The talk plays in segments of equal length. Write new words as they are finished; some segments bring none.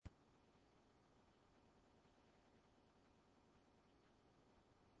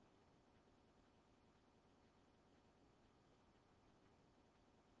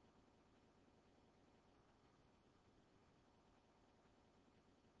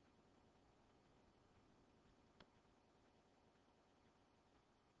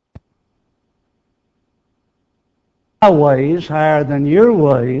my ways higher than your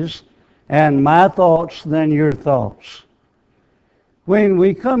ways, and my thoughts than your thoughts. When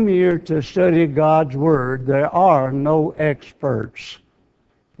we come here to study God's Word, there are no experts.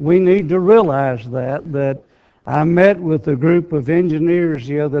 We need to realize that I met with a group of engineers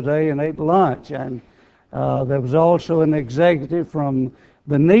the other day and ate lunch, and there was also an executive from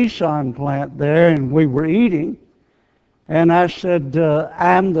the Nissan plant there, and we were eating, and I said,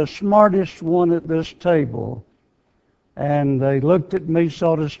 I'm the smartest one at this table. And they looked at me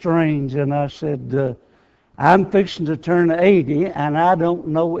sort of strange, and I said, I'm fixing to turn 80, and I don't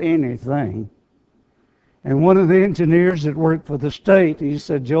know anything. And one of the engineers that worked for the state, he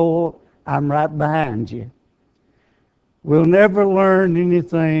said, Joel, I'm right behind you. We'll never learn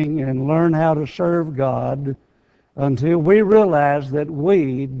anything and learn how to serve God until we realize that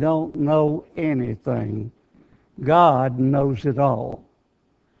we don't know anything. God knows it all.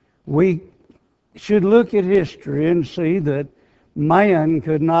 We should look at history and see that man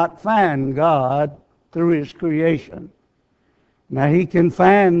could not find God through his creation. Now he can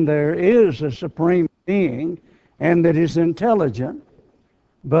find there is a supreme being and that is intelligent,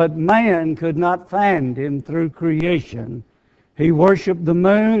 but man could not find him through creation. He worshiped the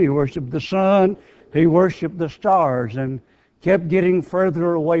moon, he worshiped the sun, he worshiped the stars and kept getting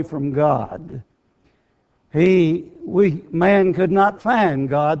further away from God. Man could not find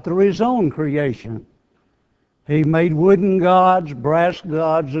God through his own creation. He made wooden gods, brass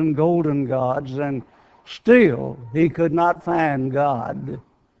gods, and golden gods, and still he could not find God.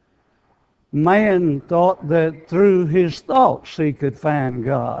 Man thought that through his thoughts he could find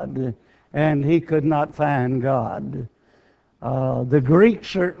God, and he could not find God. The Greeks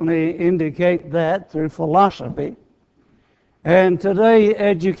certainly indicate that through philosophy. And today,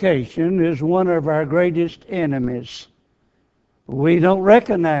 education is one of our greatest enemies. We don't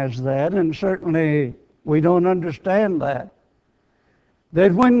recognize that, and certainly we don't understand that.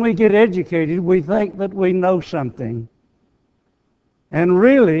 That when we get educated, we think that we know something. And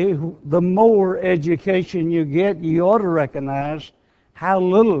really, the more education you get, you ought to recognize how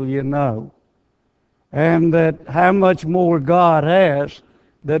little you know, and that how much more God has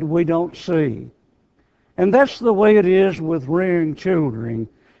that we don't see. And that's the way it is with rearing children.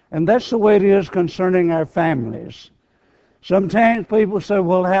 And that's the way it is concerning our families. Sometimes people say,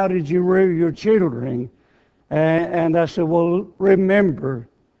 well, how did you rear your children? And I said, well, remember,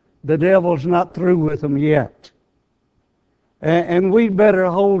 the devil's not through with them yet. And we better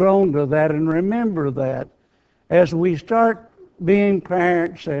hold on to that and remember that as we start being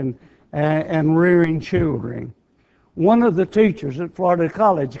parents and rearing children. One of the teachers at Florida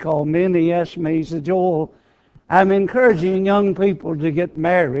College called me and he asked me, he said, Joel, I'm encouraging young people to get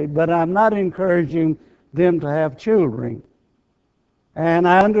married, but I'm not encouraging them to have children. And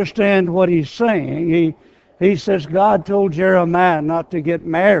I understand what he's saying. He says God told Jeremiah not to get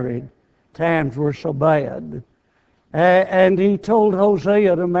married. Times were so bad. And he told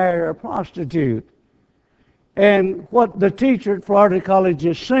Hosea to marry a prostitute. And what the teacher at Florida College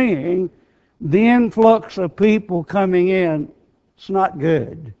is saying, the influx of people coming in, it's not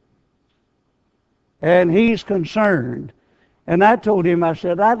good. And he's concerned. And I told him, I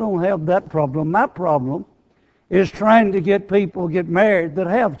said, I don't have that problem. My problem is trying to get people to get married that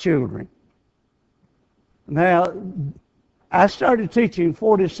have children. Now, I started teaching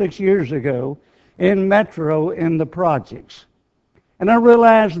 46 years ago in Metro in the projects. And I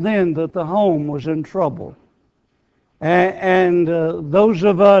realized then that the home was in trouble. And those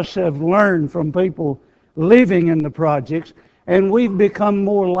of us have learned from people living in the projects, and we've become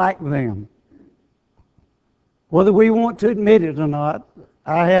more like them. Whether we want to admit it or not,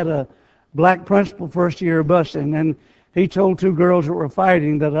 I had a black principal first year of busing, and he told two girls that were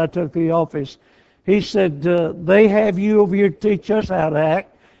fighting that I took to the office. He said, they have you over here to teach us how to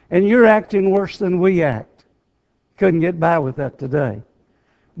act, and you're acting worse than we act. Couldn't get by with that today.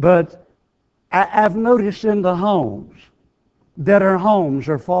 But I've noticed in the homes that our homes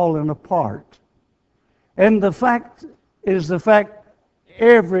are falling apart. And the fact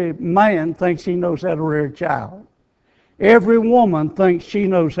every man thinks he knows how to rear a child. Every woman thinks she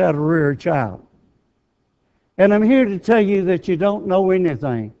knows how to rear a child. And I'm here to tell you that you don't know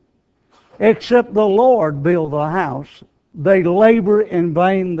anything. Except the Lord build the house, they labor in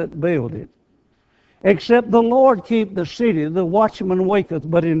vain that build it. Except the Lord keep the city, the watchman waketh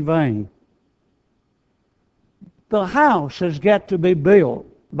but in vain. The house has got to be built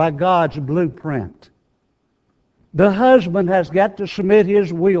by God's blueprint. The husband has got to submit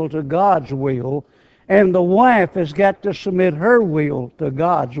his will to God's will, and the wife has got to submit her will to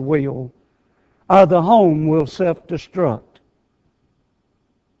God's will, or the home will self-destruct.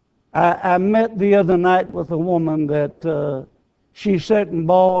 I met the other night with a woman that she sat and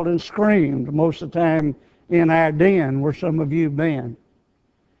bawled and screamed most of the time in our den where some of you have been.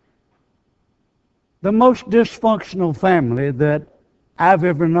 The most dysfunctional family that I've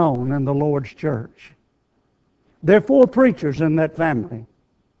ever known in the Lord's church. There are 4 preachers in that family.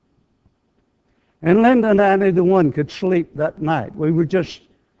 And Linda and I, neither one could sleep that night. We were just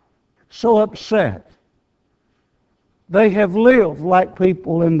so upset. They have lived like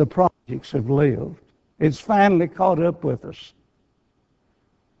people in the projects have lived. It's finally caught up with us.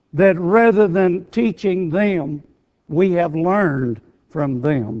 That rather than teaching them, we have learned from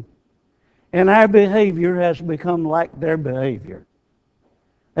them. And our behavior has become like their behavior.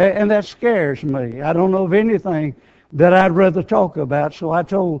 And that scares me. I don't know of anything that I'd rather talk about, so I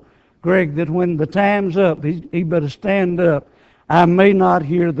told Greg that when the time's up, he better stand up. I may not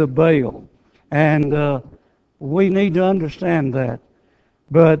hear the bell. And we need to understand that.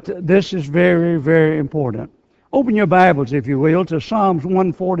 But this is very, very important. Open your Bibles, if you will, to Psalms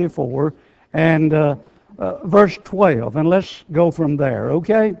 144 and verse 12, and let's go from there,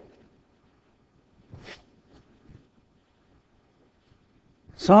 okay?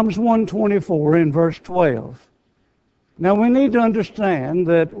 Psalms 124 in verse 12. Now we need to understand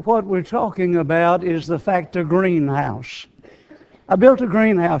that what we're talking about is the fact of greenhouse. I built a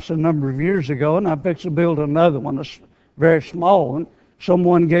greenhouse a number of years ago, and I fixed to build another one, a very small one.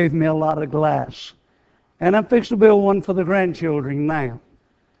 Someone gave me a lot of glass. And I'm fixed to build one for the grandchildren now.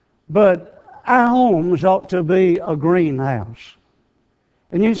 But our homes ought to be a greenhouse.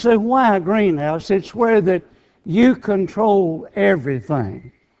 And you say, why a greenhouse? It's where that you control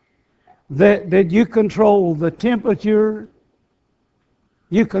everything. That you control the temperature,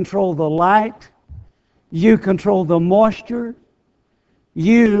 you control the light, you control the moisture,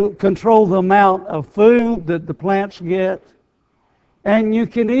 you control the amount of food that the plants get, and you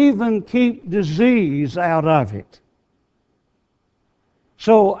can even keep disease out of it.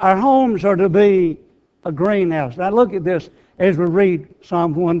 So our homes are to be a greenhouse. Now look at this as we read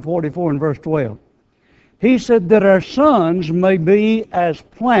Psalm 144 and verse 12. He said that our sons may be as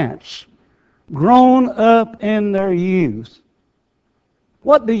plants grown up in their youth.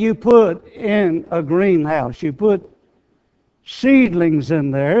 What do you put in a greenhouse? You put seedlings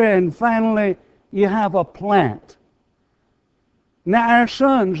in there, and finally you have a plant. Now our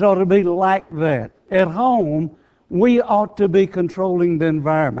sons ought to be like that. At home, we ought to be controlling the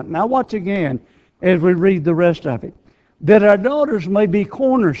environment. Now watch again as we read the rest of it. That our daughters may be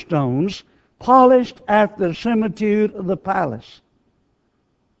cornerstones, polished after the similitude of the palace.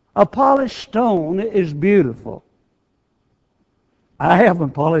 A polished stone is beautiful. I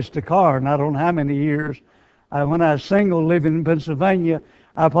haven't polished a car in I don't know how many years. When I was single living in Pennsylvania,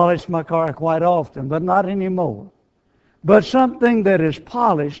 I polished my car quite often, but not anymore. But something that is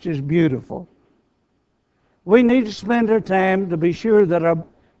polished is beautiful. We need to spend our time to be sure that our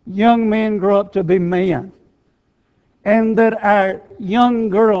young men grow up to be men, and that our young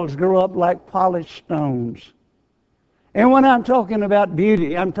girls grow up like polished stones. And when I'm talking about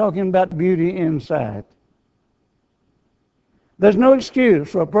beauty, I'm talking about beauty inside. There's no excuse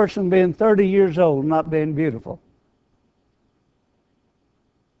for a person being 30 years old not being beautiful.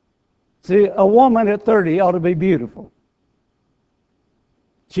 See, a woman at 30 ought to be beautiful.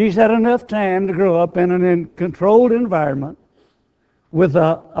 She's had enough time to grow up in a controlled environment with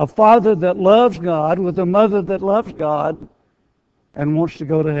a father that loves God, with a mother that loves God and wants to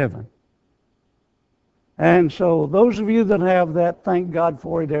go to heaven. And so those of you that have that, thank God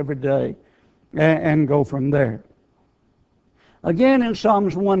for it every day and go from there. Again in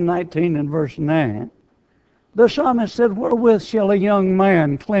Psalms 119 and verse 9, the psalmist said, wherewith shall a young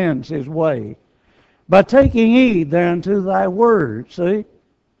man cleanse his way? By taking heed thereunto thy word. See?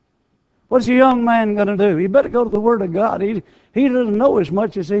 What's a young man going to do? He better go to the Word of God. He doesn't know as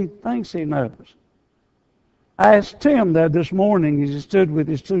much as he thinks he knows. I asked Tim that this morning as he stood with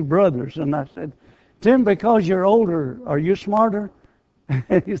his 2 brothers, and I said, Tim, because you're older, are you smarter?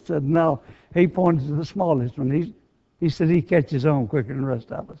 And he said, no. He pointed to the smallest one. He said he catches on quicker than the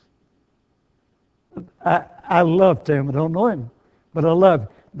rest of us. I love Tim. I don't know him, but I love him.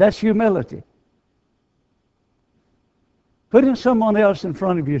 That's humility. Putting someone else in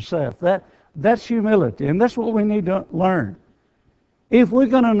front of yourself. That's humility, and that's what we need to learn. If we're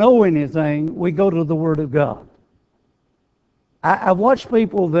going to know anything, we go to the Word of God. I've watched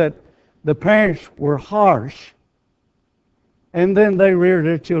people that the parents were harsh, and then they reared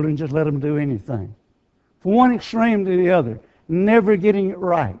their children, just let them do anything. From one extreme to the other, never getting it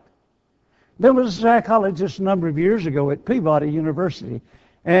right. There was a psychologist a number of years ago at Peabody University,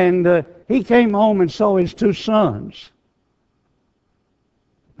 and he came home and saw his 2 sons.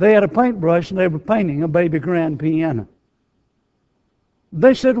 They had a paintbrush and they were painting a baby grand piano.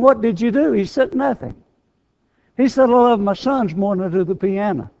 They said, "What did you do?" He said, "Nothing." He said, "I love my sons more than I do the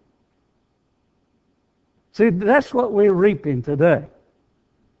piano." See, that's what we're reaping today.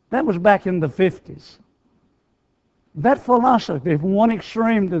 That was back in the 50s. That philosophy from one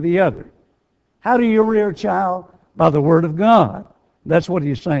extreme to the other. How do you rear a child? By the Word of God. That's what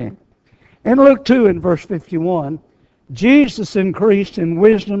he's saying. In Luke 2 in verse 51, Jesus increased in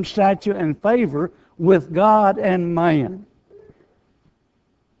wisdom, stature, and favor with God and man.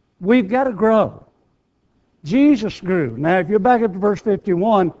 We've got to grow. Jesus grew. Now, if you're back at verse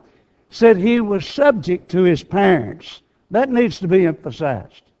 51, said he was subject to his parents. That needs to be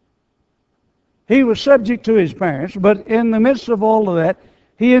emphasized. He was subject to his parents, but in the midst of all of that,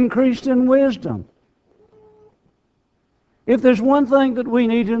 he increased in wisdom. If there's one thing that we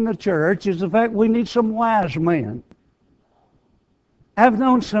need in the church, is the fact we need some wise men. I've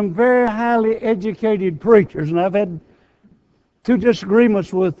known some very highly educated preachers, and I've had two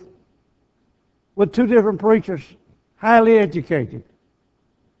disagreements with two different preachers, highly educated.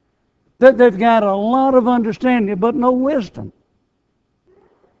 That they've got a lot of understanding, but no wisdom.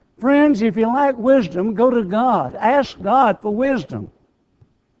 Friends, if you lack wisdom, go to God. Ask God for wisdom.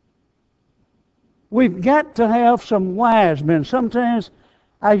 We've got to have some wise men. Sometimes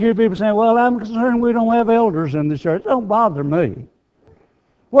I hear people saying, "Well, I'm concerned we don't have elders in the church." Don't bother me.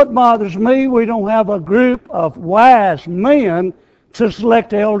 What bothers me, we don't have a group of wise men to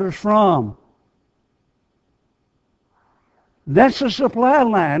select elders from. That's a supply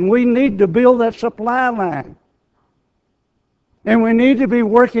line. We need to build that supply line. And we need to be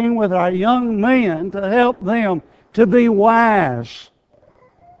working with our young men to help them to be wise.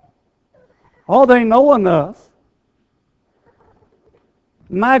 Oh, they know enough.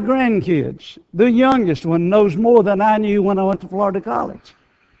 My grandkids, the youngest one, knows more than I knew when I went to Florida College.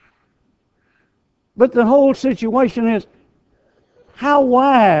 But the whole situation is, how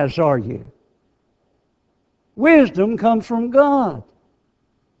wise are you? Wisdom comes from God.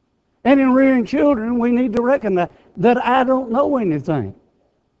 And in rearing children, we need to recognize that I don't know anything.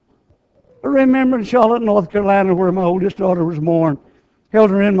 I remember in Charlotte, North Carolina, where my oldest daughter was born, held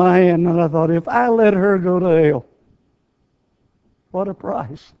her in my hand, and I thought, if I let her go to hell, what a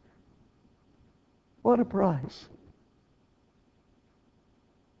price. What a price.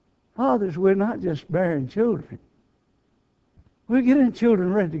 Fathers, we're not just bearing children. We're getting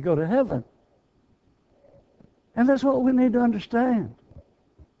children ready to go to heaven. And that's what we need to understand.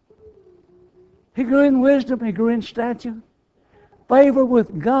 He grew in wisdom, he grew in stature, favor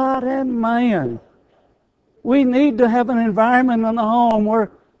with God and man. We need to have an environment in the home where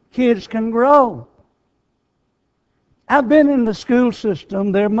kids can grow. I've been in the school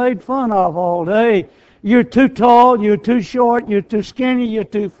system. They're made fun of all day. You're too tall, you're too short, you're too skinny, you're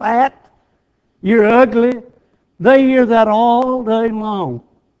too fat, you're ugly. They hear that all day long.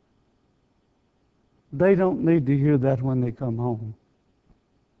 They don't need to hear that when they come home.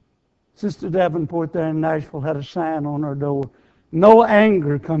 Sister Davenport there in Nashville had a sign on her door. No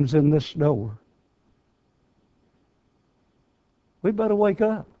anger comes in this door. We better wake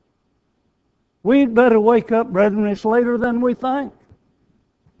up. We'd better wake up, brethren. It's later than we think.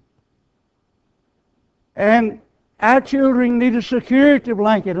 And our children need a security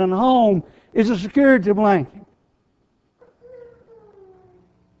blanket, and home is a security blanket.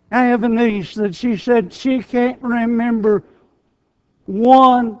 I have a niece that she said she can't remember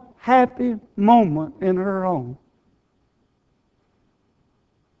one happy moment in her home.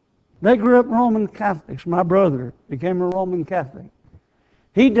 They grew up Roman Catholics. My brother became a Roman Catholic.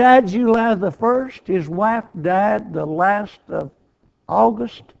 He died July the 1st. His wife died the last of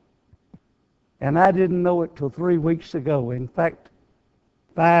August. And I didn't know it till 3 weeks ago. In fact,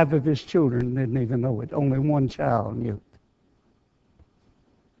 5 of his children didn't even know it. Only one child knew it.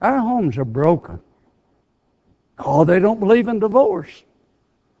 Our homes are broken. Oh, they don't believe in divorce.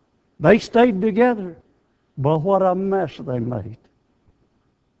 They stayed together. But what a mess they made.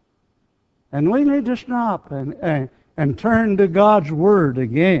 And we need to stop and turn to God's Word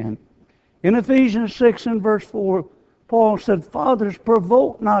again. In Ephesians 6 and verse 4, Paul said, "Fathers,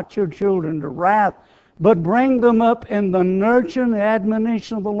 provoke not your children to wrath, but bring them up in the nurture and the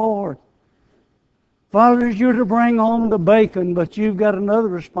admonition of the Lord." Fathers, you're to bring home the bacon, but you've got another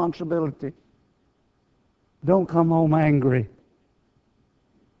responsibility. Don't come home angry.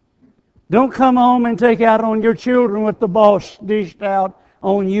 Don't come home and take out on your children what the boss dished out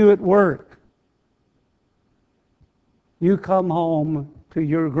on you at work. You come home to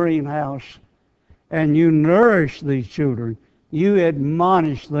your greenhouse and you nourish these children. You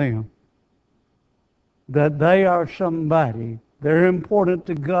admonish them that they are somebody They're important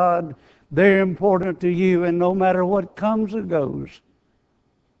to God. They're important to you. And no matter what comes or goes,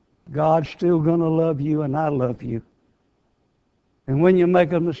 God's still going to love you, and I love you. And when you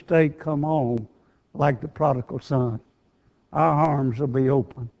make a mistake, come home like the prodigal son. Our arms will be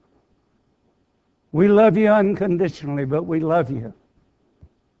open. We love you unconditionally, but we love you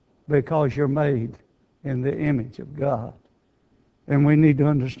because you're made in the image of God. And we need to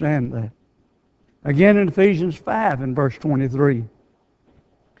understand that. Again in Ephesians 5 and verse 23.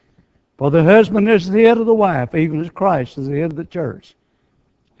 For the husband is the head of the wife, even as Christ is the head of the church.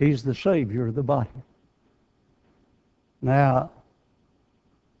 He's the Savior of the body. Now,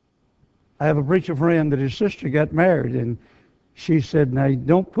 I have a preacher friend that his sister got married, and she said, now,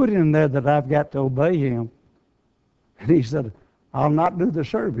 don't put in there that I've got to obey him. And he said, I'll not do the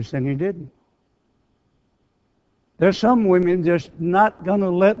service, and he didn't. There's some women just not going to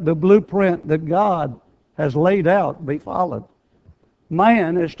let the blueprint that God has laid out be followed.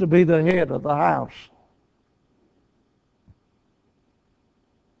 Man is to be the head of the house.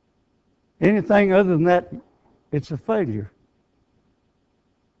 Anything other than that, it's a failure.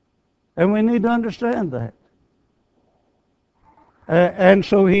 And we need to understand that. And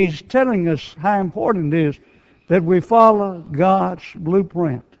so he's telling us how important it is that we follow God's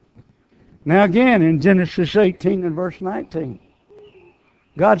blueprint. Now again, in Genesis 18 and verse 19,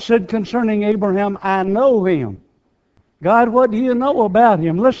 God said concerning Abraham, I know him. God, what do you know about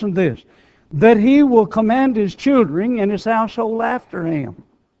him? Listen to this. That he will command his children and his household after him.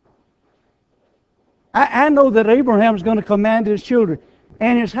 I know that Abraham's going to command his children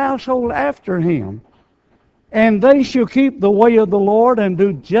and his household after him. And they shall keep the way of the Lord and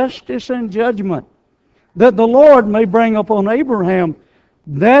do justice and judgment, that the Lord may bring upon Abraham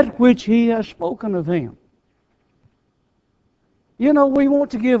that which he has spoken of him. You know, we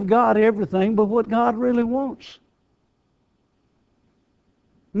want to give God everything but what God really wants.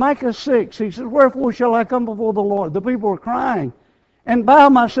 Micah 6, he says, wherefore shall I come before the Lord? The people are crying, and bow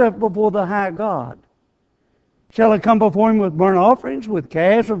myself before the high God. Shall I come before him with burnt offerings, with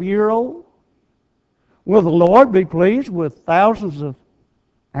calves of a year old? Will the Lord be pleased with thousands of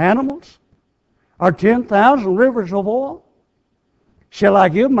animals, or 10,000 rivers of oil? Shall I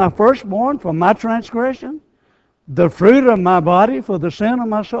give my firstborn for my transgression, the fruit of my body for the sin of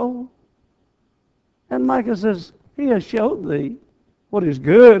my soul? And Micah says, he has showed thee what is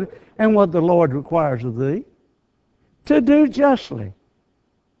good and what the Lord requires of thee, to do justly,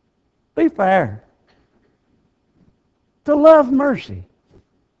 be fair, to love mercy,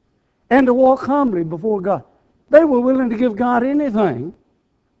 and to walk humbly before God. They were willing to give God anything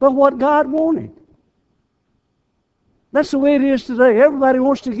but what God wanted. That's the way it is today. Everybody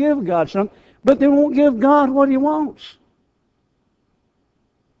wants to give God something, but they won't give God what he wants.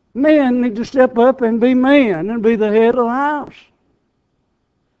 Men need to step up and be men and be the head of the house.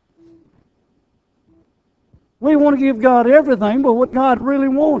 We want to give God everything but what God really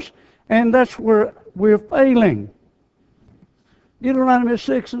wants, and that's where we're failing. Deuteronomy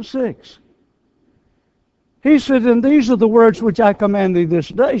 6 and 6. He said, and these are the words which I command thee this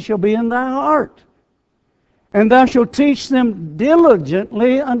day shall be in thy heart, and thou shalt teach them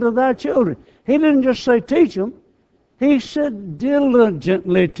diligently unto thy children. He didn't just say teach them. He said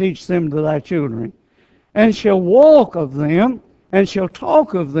diligently teach them to thy children, and shall walk of them, and shall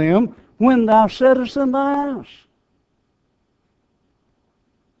talk of them when thou sittest in thy house.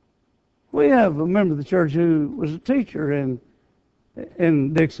 We have a member of the church who was a teacher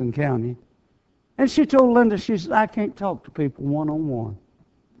in Dixon County. And she told Linda, she said, I can't talk to people one-on-one.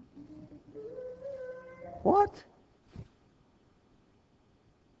 What?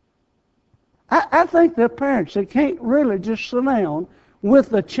 I think there are parents that can't really just sit down with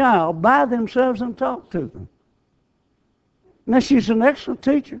the child by themselves and talk to them. Now, she's an excellent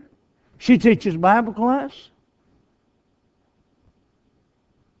teacher. She teaches Bible class.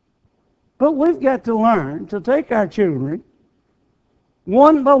 But we've got to learn to take our children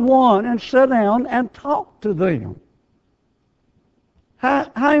one by one and sit down and talk to them.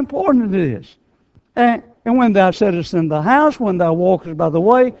 How important it is. And when thou sittest in the house, when thou walkest by the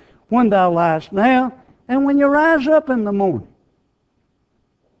way, when thou liest down, and when you rise up in the morning.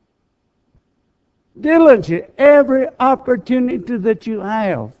 Diligent, every opportunity that you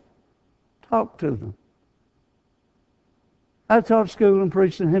have, talk to them. I taught school and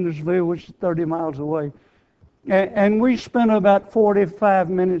preached in Hendersonville, which is 30 miles away. And we spent about 45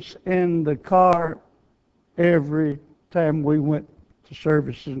 minutes in the car every time we went to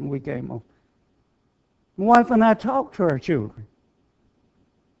services and we came home. My wife and I talked to our children.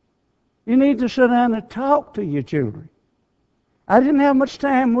 You need to sit down and talk to your children. I didn't have much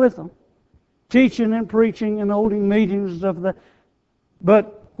time with them. teaching and preaching and holding meetings and stuff like that.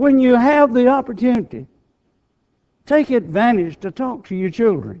 But when you have the opportunity, take advantage to talk to your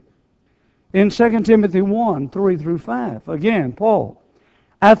children. In 2 Timothy 1, 3 through 5, again, Paul,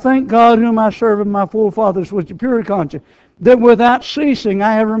 I thank God whom I serve and my forefathers with a pure conscience, that without ceasing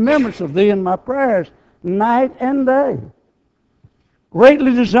I have remembrance of thee in my prayers night and day,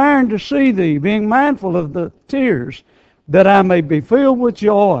 greatly desiring to see thee, being mindful of the tears, that I may be filled with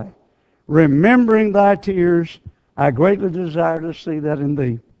joy. Remembering thy tears, I greatly desire to see that in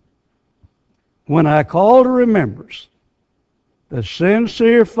thee. When I call to remembrance the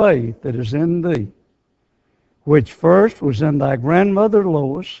sincere faith that is in thee, which first was in thy grandmother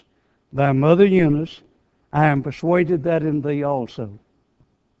Lois, thy mother Eunice, I am persuaded that in thee also.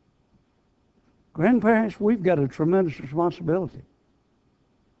 Grandparents, we've got a tremendous responsibility.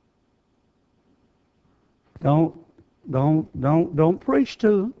 Don't preach to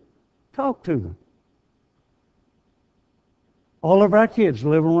them. Talk to them. All of our kids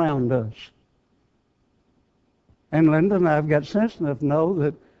live around us. And Linda and I have got sense enough to know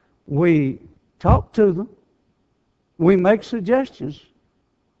that we talk to them, we make suggestions,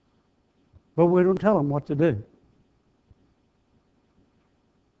 but we don't tell them what to do.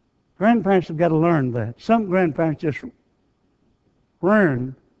 Grandparents have got to learn that. Some grandparents just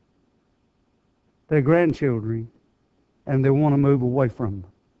ruin their grandchildren and they want to move away from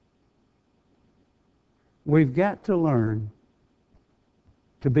them. We've got to learn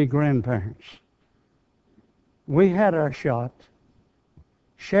to be grandparents. We had our shot.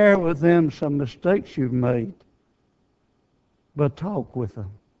 Share with them some mistakes you've made, but talk with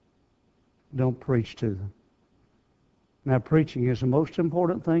them. Don't preach to them. Now, preaching is the most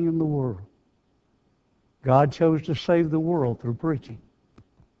important thing in the world. God chose to save the world through preaching.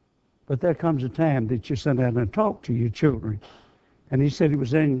 But there comes a time that you sit down and talk to your children. And he said it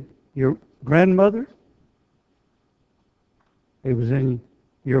was in your grandmother, it was in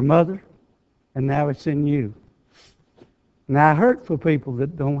your mother, and now it's in you. Now, I hurt for people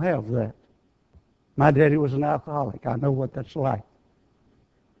that don't have that. My daddy was an alcoholic. I know what that's like.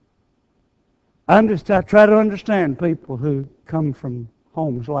 I try to understand people who come from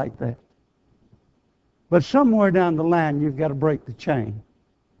homes like that. But somewhere down the line, you've got to break the chain.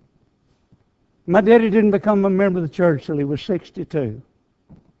 My daddy didn't become a member of the church till he was 62.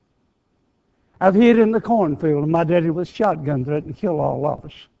 I've hid in the cornfield, and my daddy with a shotgun threatened to kill all of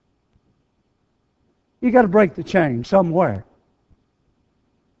us. You got to break the chain somewhere.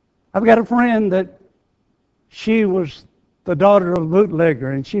 I've got a friend that she was the daughter of a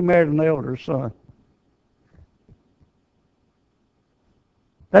bootlegger, and she married an elder son.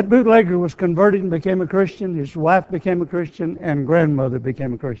 That bootlegger was converted and became a Christian. His wife became a Christian, and grandmother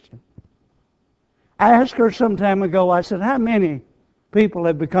became a Christian. I asked her some time ago, I said, how many people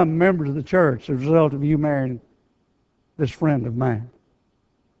have become members of the church as a result of you marrying this friend of mine?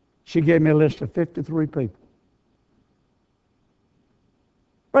 She gave me a list of 53 people.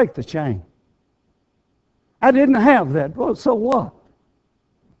 Break the chain. I didn't have that. Well, so what?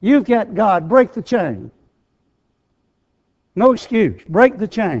 You've got God. Break the chain. No excuse. Break the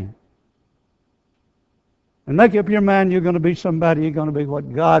chain. And make up your mind you're going to be somebody. You're going to be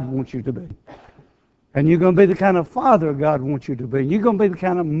what God wants you to be. And you're going to be the kind of father God wants you to be. You're going to be the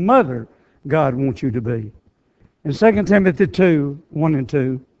kind of mother God wants you to be. In 2 Timothy 2, 1 and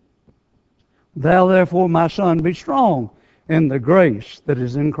 2, thou therefore, my son, be strong in the grace that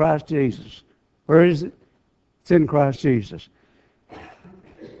is in Christ Jesus. Where is it? It's in Christ Jesus.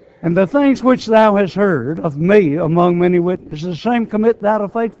 And the things which thou hast heard of me among many witnesses, the same commit thou to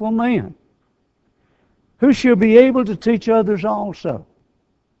faithful men, who shall be able to teach others also.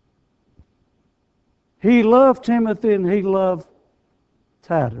 He loved Timothy and he loved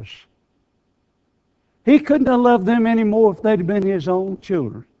Titus. He couldn't have loved them anymore if they'd been his own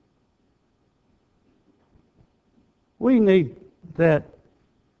children. We need that,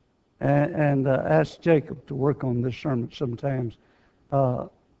 and ask Jacob to work on this sermon sometimes.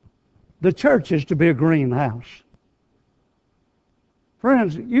 The church is to be a greenhouse.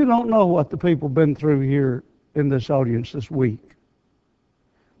 Friends, you don't know what the people have been through here in this audience this week.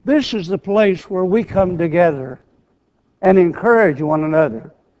 This is the place where we come together and encourage one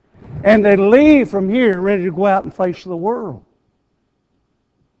another. And they leave from here ready to go out and face the world.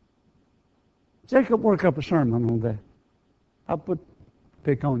 Jacob, work up a sermon on that. I'll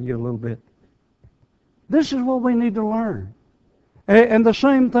pick on you a little bit. This is what we need to learn. And the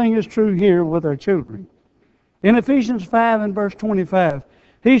same thing is true here with our children. In Ephesians 5 and verse 25,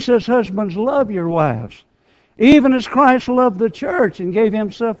 he says, husbands, love your wives, even as Christ loved the church and gave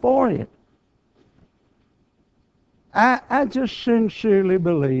himself for it. I just sincerely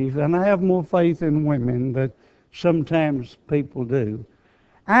believe, and I have more faith in women than sometimes people do.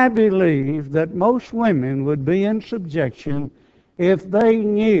 I believe that most women would be in subjection if they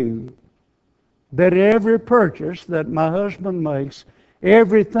knew that every purchase that my husband makes,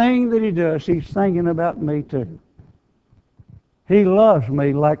 everything that he does, he's thinking about me too. He loves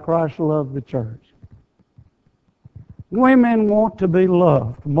me like Christ loved the church. Women want to be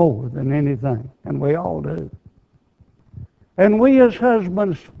loved more than anything, and we all do. And we as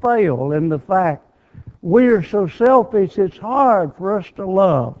husbands fail in the fact we are so selfish, it's hard for us to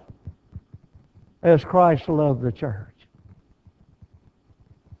love as Christ loved the church.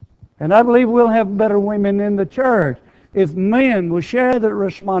 And I believe we'll have better women in the church if men will share the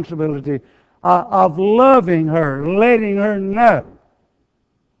responsibility of loving her, letting her know.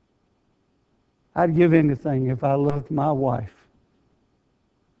 I'd give anything if I loved my wife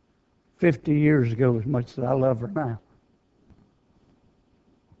 50 years ago as much as I love her now.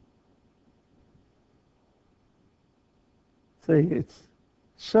 See, it's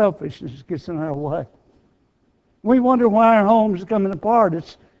selfishness gets in our way. We wonder why our homes are coming apart.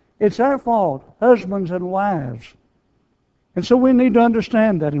 It's our fault, husbands and wives. And so we need to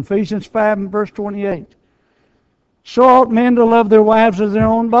understand that in Ephesians 5 and verse 28. So ought men to love their wives as their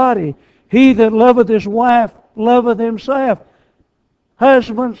own body. He that loveth his wife loveth himself.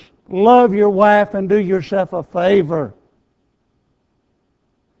 Husbands, love your wife and do yourself a favor.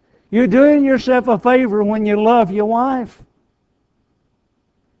 You're doing yourself a favor when you love your wife.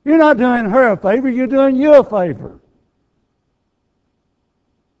 You're not doing her a favor, you're doing you a favor.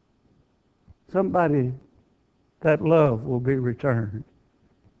 Somebody, that love will be returned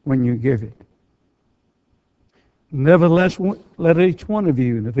when you give it. Nevertheless, let each one of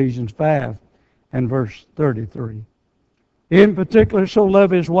you, in Ephesians 5 and verse 33, in particular, so love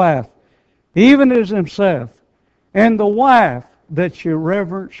his wife, even as himself, and the wife that she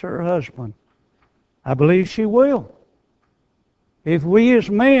reverence her husband. I believe she will. If we as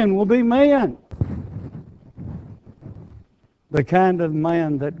men will be men, the kind of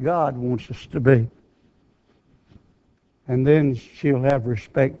man that God wants us to be. And then she'll have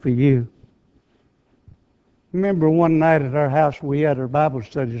respect for you. Remember one night at our house we had our Bible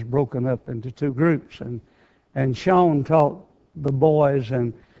studies broken up into two groups, and Sean taught the boys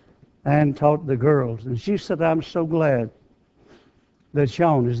and Ann taught the girls. And she said, I'm so glad that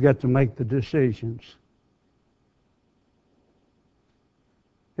Sean has got to make the decisions.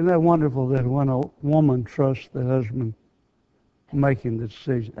 Isn't that wonderful that when a woman trusts the husband making the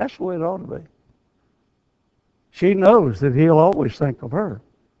decision? That's the way it ought to be. She knows that he'll always think of her.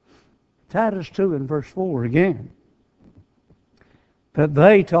 Titus 2 and verse 4 again. That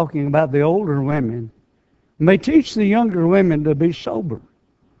they, talking about the older women, may teach the younger women to be sober,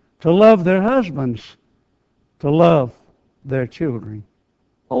 to love their husbands, to love their children.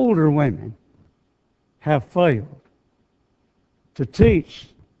 Older women have failed to teach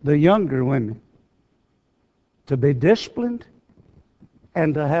the younger women to be disciplined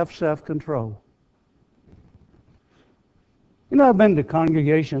and to have self-control. You know, I've been to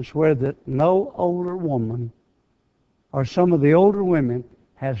congregations where that no older woman or some of the older women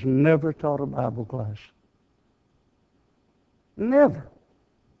has never taught a Bible class. Never.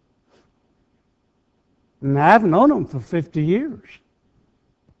 And I've known them for 50 years.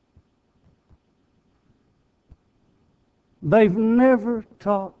 They've never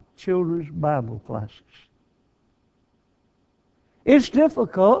taught children's Bible classes. It's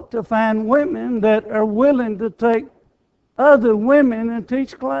difficult to find women that are willing to take other women and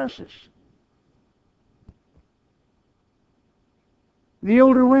teach classes. The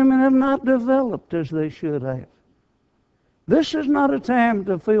older women have not developed as they should have. This is not a time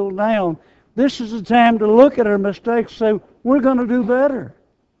to feel down. This is a time to look at our mistakes and say, we're going to do better.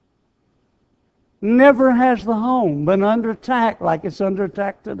 Never has the home been under attack like it's under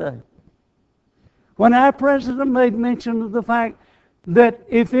attack today. When our president made mention of the fact that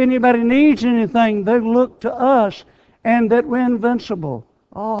if anybody needs anything, they look to us and that we're invincible.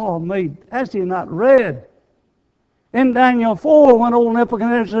 Oh, me, has he not read? In Daniel 4, when old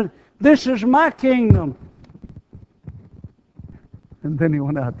Nebuchadnezzar said, this is my kingdom. And then he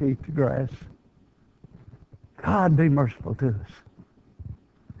went out to eat the grass. God be merciful to us.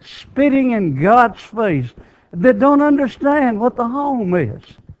 Spitting in God's face that don't understand what the home is.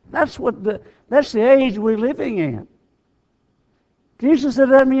 That's the age we're living in. Jesus said,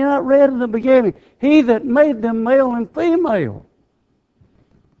 have you not read in the beginning? He that made them male and female.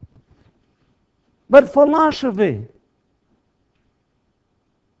 But philosophy.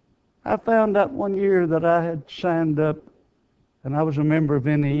 I found out one year that I had signed up, and I was a member of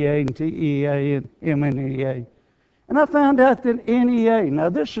NEA and TEA and MNEA. And I found out that NEA, now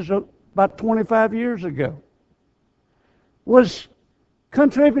this is about 25 years ago, was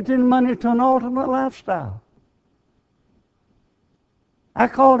contributing money to an alternate lifestyle. I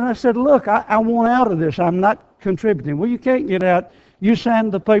called and I said, look, I want out of this. I'm not contributing. Well, you can't get out. You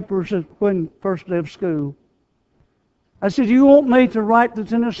signed the papers when first day of school. I said, you want me to write the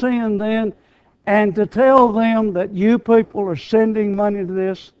Tennessean then and to tell them that you people are sending money to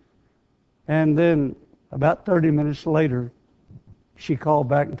this? And then about 30 minutes later, she called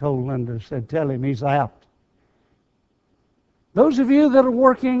back and told Linda, said, tell him he's out. Those of you that are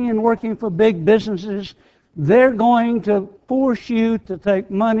working for big businesses, they're going to force you to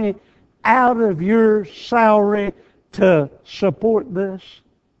take money out of your salary to support this.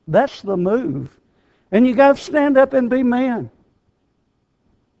 That's the move. And you got to stand up and be men.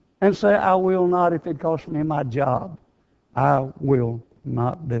 And say, I will not if it costs me my job. I will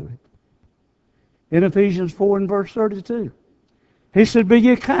not do it. In Ephesians 4 and verse 32, he said, be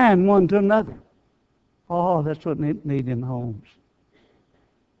ye kind one to another. Oh, that's what we need in homes.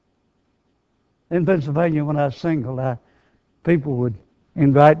 In Pennsylvania, when I was single, people would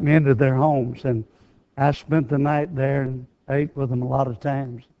invite me into their homes, and I spent the night there and ate with them a lot of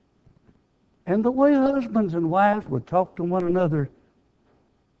times. And the way husbands and wives would talk to one another,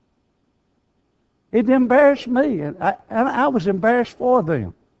 it embarrassed me, and I was embarrassed for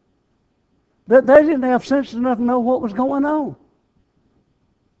them. That they didn't have sense enough to know what was going on.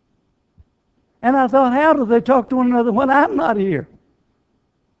 And I thought, how do they talk to one another when I'm not here?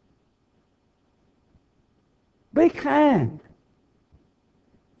 Be kind,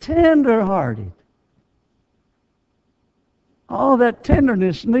 tender-hearted. All that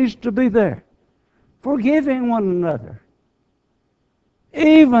tenderness needs to be there. Forgiving one another.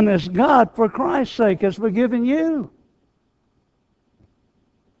 Even as God, for Christ's sake, has forgiven you.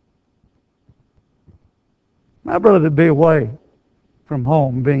 My brother would be away from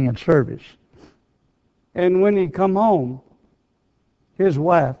home, being in service. And when he'd come home, his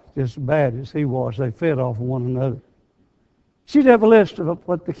wife, as bad as he was, they fed off of one another. She'd have a list of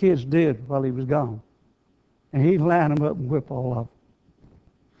what the kids did while he was gone. And he'd line them up and whip all of them.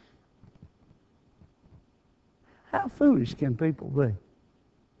 How foolish can people be?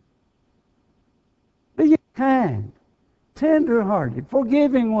 Be kind, tender-hearted,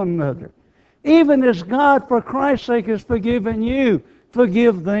 forgiving one another. Even as God, for Christ's sake, has forgiven you,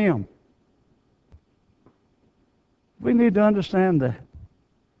 forgive them. We need to understand that.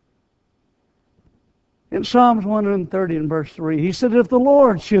 In Psalms 130 and verse 3, he said, if the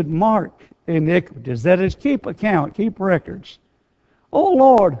Lord should mark iniquities, that is, keep account, keep records, O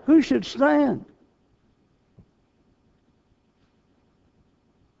Lord, who should stand?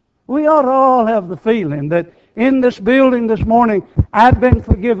 We ought to all have the feeling that in this building this morning, I've been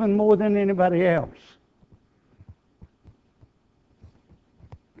forgiven more than anybody else.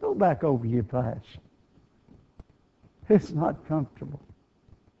 Go back over your past. It's not comfortable.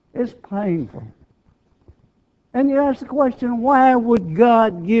 It's painful. And you ask the question, why would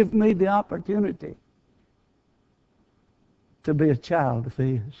God give me the opportunity to be a child of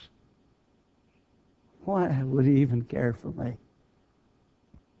His? Why would He even care for me?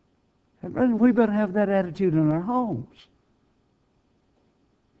 And we better have that attitude in our homes.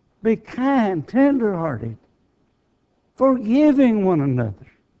 Be kind, tender-hearted, forgiving one another.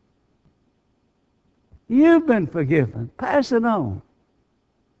 You've been forgiven. Pass it on.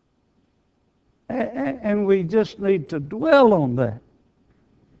 And we just need to dwell on that.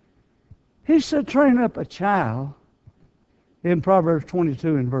 He said, train up a child in Proverbs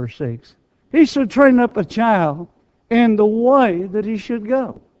 22 and verse 6. He said, train up a child in the way that he should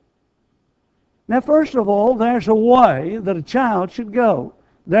go. Now, first of all, there's a way that a child should go.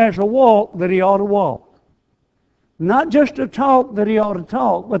 There's a walk that he ought to walk. Not just a talk that he ought to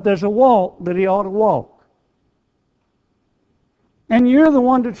talk, but there's a walk that he ought to walk. And you're the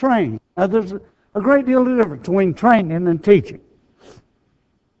one to train. Now, there's a great deal of difference between training and teaching.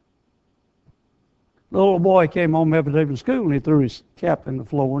 The little boy came home every day from school and he threw his cap in the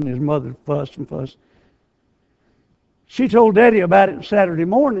floor and his mother fussed and fussed. She told Daddy about it Saturday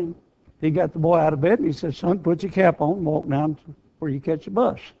morning. He got the boy out of bed and he said, son, put your cap on and walk down to where you catch a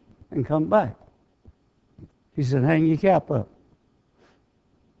bus and come back. He said, hang your cap up.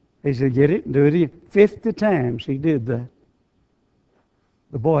 He said, get it and do it 50 times. He did that.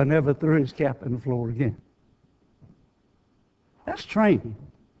 The boy never threw his cap in the floor again. That's training.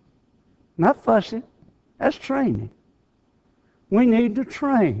 Not fussing. That's training. We need to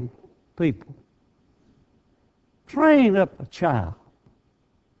train people. Train up a child.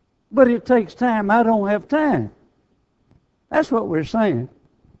 But it takes time. I don't have time. That's what we're saying.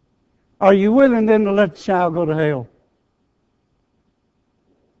 Are you willing then to let the child go to hell?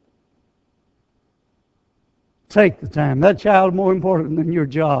 Take the time. That child's more important than your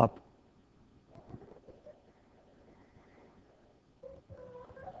job.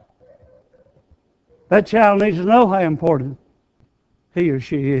 That child needs to know how important he or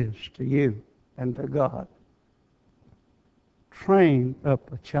she is to you and to God. Train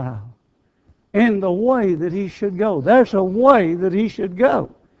up a child in the way that he should go. There's a way that he should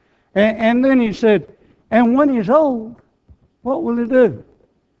go. And then he said, and when he's old, what will he do?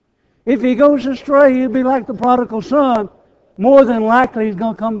 If he goes astray, he'll be like the prodigal son. More than likely, he's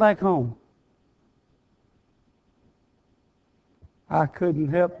going to come back home. I couldn't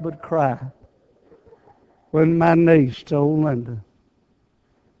help but cry when my niece told Linda,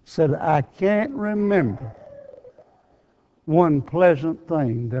 said, I can't remember one pleasant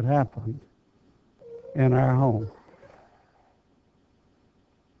thing that happened in our home.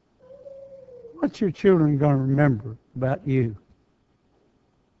 What's your children going to remember about you?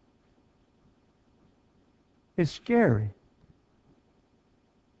 It's scary.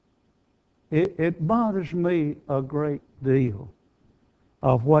 It bothers me a great deal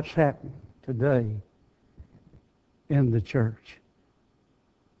of what's happening today in the church.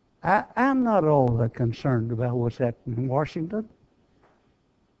 I'm not all that concerned about what's happening in Washington.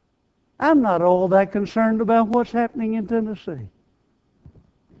 I'm not all that concerned about what's happening in Tennessee.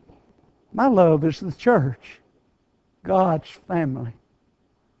 My love is the church, God's family.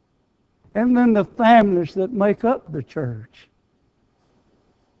 And then the families that make up the church.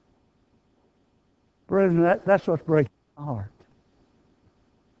 Brethren, that's what's breaking my heart.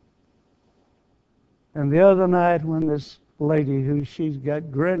 And the other night when this lady, she's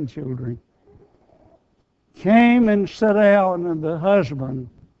got grandchildren, came and sat down, and the husband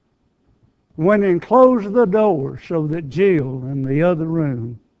went and closed the door so that Jill in the other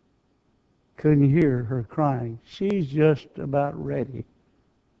room couldn't hear her crying. She's just about ready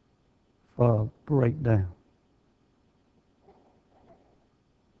for a breakdown.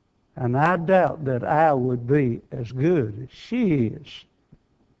 And I doubt that I would be as good as she is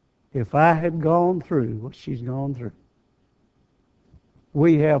if I had gone through what she's gone through.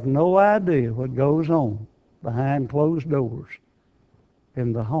 We have no idea what goes on behind closed doors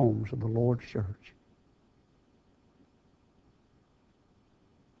in the homes of the Lord's church.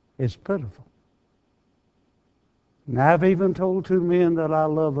 It's pitiful. And I've even told two men that I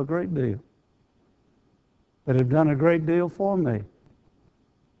love a great deal, that have done a great deal for me.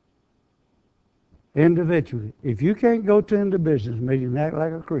 Individually. If you can't go to the business meeting and act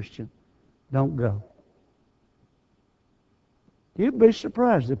like a Christian, don't go. You'd be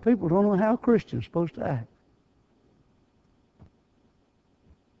surprised that people don't know how Christians are supposed to act.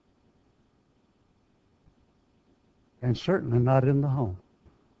 And certainly not in the home.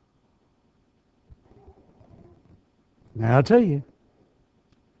 Now I'll tell you,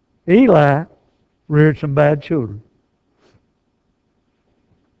 Eli reared some bad children.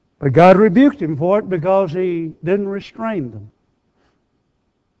 But God rebuked him for it because he didn't restrain them.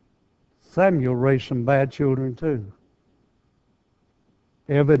 Samuel raised some bad children too.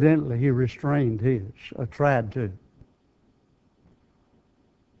 Evidently he restrained his, or tried to.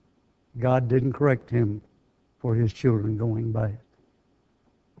 God didn't correct him for his children going bad.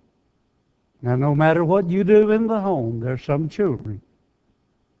 Now, no matter what you do in the home, there's some children.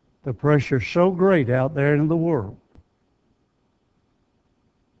 The pressure's so great out there in the world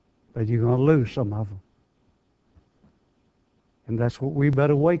that you're going to lose some of them. And that's what we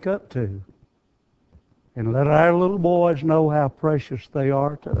better wake up to. And let our little boys know how precious they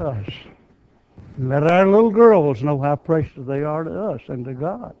are to us. And let our little girls know how precious they are to us and to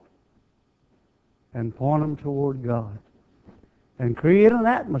God. And point them toward God. And create an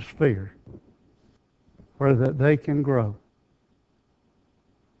atmosphere where that they can grow.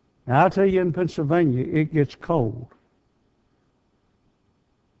 Now, I'll tell you, in Pennsylvania, it gets cold.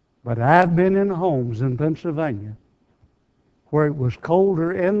 But I've been in homes in Pennsylvania where it was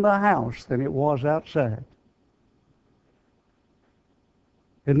colder in the house than it was outside.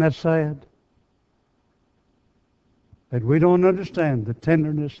 Isn't that sad? That we don't understand the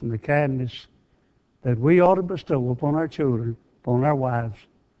tenderness and the kindness that we ought to bestow upon our children, upon our wives,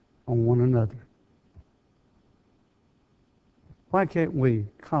 on one another. Why can't we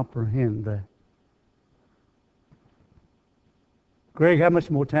comprehend that? Greg, how much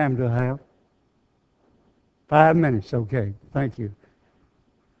more time do I have? 5 minutes, okay. Thank you.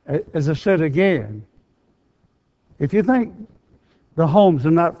 As I said again, if you think the homes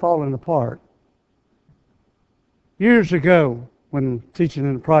are not falling apart, years ago, when teaching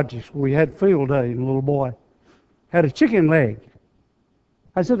in the projects, we had field day, and a little boy had a chicken leg.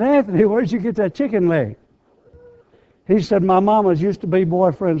 I said, Anthony, where'd you get that chicken leg? He said, my mama's used to be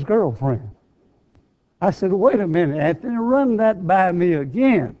boyfriend's girlfriend. I said, wait a minute, Anthony, run that by me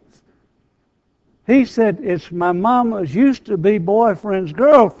again. He said, it's my mama's used-to-be boyfriend's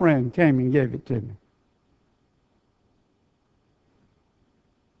girlfriend came and gave it to me.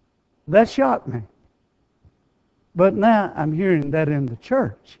 That shocked me. But now I'm hearing that in the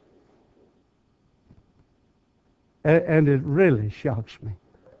church. And it really shocks me.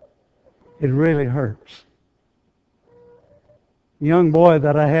 It really hurts. The young boy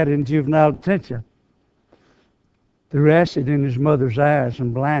that I had in juvenile detention threw acid in his mother's eyes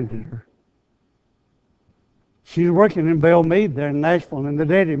and blinded her. She was working in Belle Meade there in Nashville, and the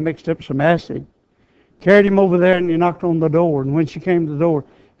daddy mixed up some acid, carried him over there, and he knocked on the door. And when she came to the door,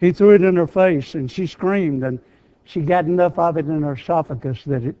 he threw it in her face, and she screamed, and she got enough of it in her esophagus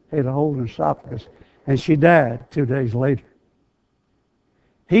that it had a hole in her esophagus, and she died 2 days later.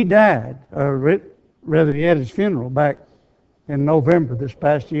 He died, or rather he had his funeral back in November this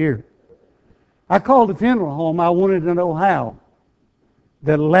past year. I called the funeral home. I wanted to know how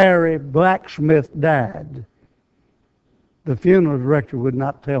that Larry Blacksmith died. The funeral director would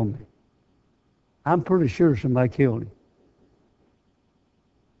not tell me. I'm pretty sure somebody killed him.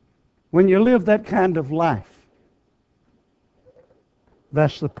 When you live that kind of life,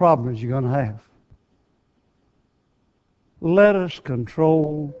 that's the problems you're going to have. Let us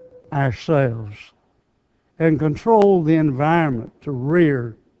control ourselves and control the environment to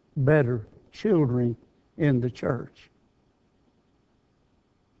rear better children in the church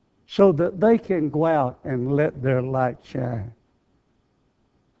so that they can go out and let their light shine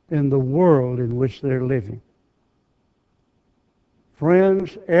in the world in which they're living.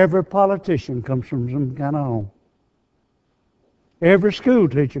 Friends, every politician comes from some kind of home. Every school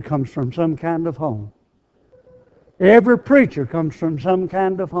teacher comes from some kind of home. Every preacher comes from some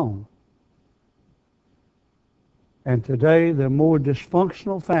kind of home. And today there are more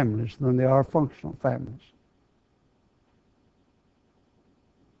dysfunctional families than there are functional families.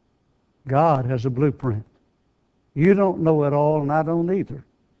 God has a blueprint. You don't know it all, and I don't either.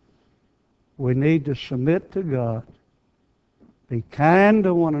 We need to submit to God, be kind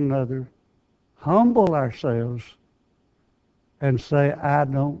to one another, humble ourselves, and say, I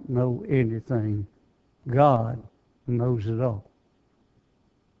don't know anything. God knows it all.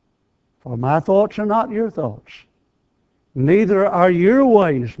 For my thoughts are not your thoughts. Neither are your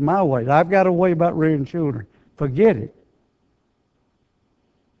ways my ways. I've got a way about rearing children. Forget it.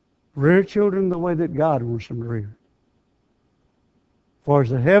 Rear children the way that God wants them reared. For as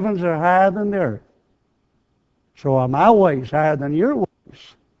the heavens are higher than the earth, so are my ways higher than your ways,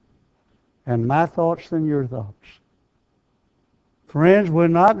 and my thoughts than your thoughts. Friends, we're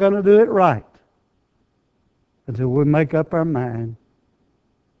not going to do it right until we make up our mind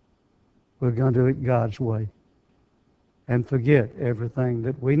we're going to do it God's way and forget everything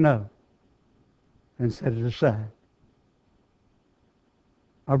that we know and set it aside.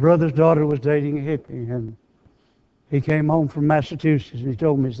 My brother's daughter was dating a hippie, and he came home from Massachusetts, and he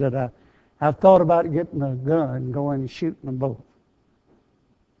told me, he said, I've thought about getting a gun and going and shooting them both.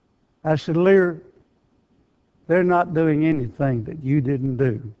 I said, Lear, they're not doing anything that you didn't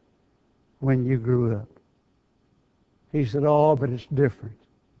do when you grew up. He said, oh, but it's different.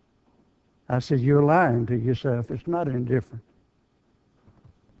 I said, you're lying to yourself. It's not indifferent.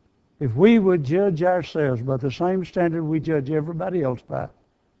 If we would judge ourselves by the same standard we judge everybody else by,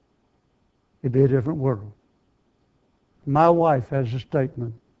 it'd be a different world. My wife has a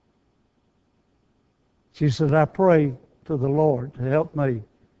statement. She said, I pray to the Lord to help me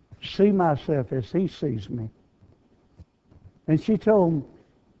see myself as He sees me. And she told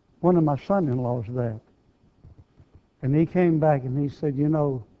one of my son-in-laws that. And he came back and he said, you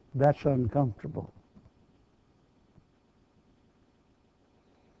know, that's uncomfortable.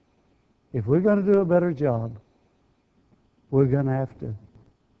 If we're going to do a better job, we're going to have to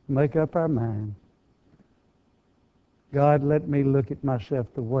make up our mind. God, let me look at myself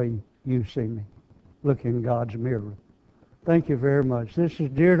the way you see me. Look in God's mirror. Thank you very much. This is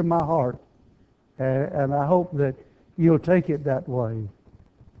dear to my heart, and I hope that you'll take it that way.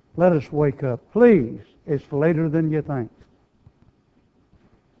 Let us wake up. Please, it's later than you think.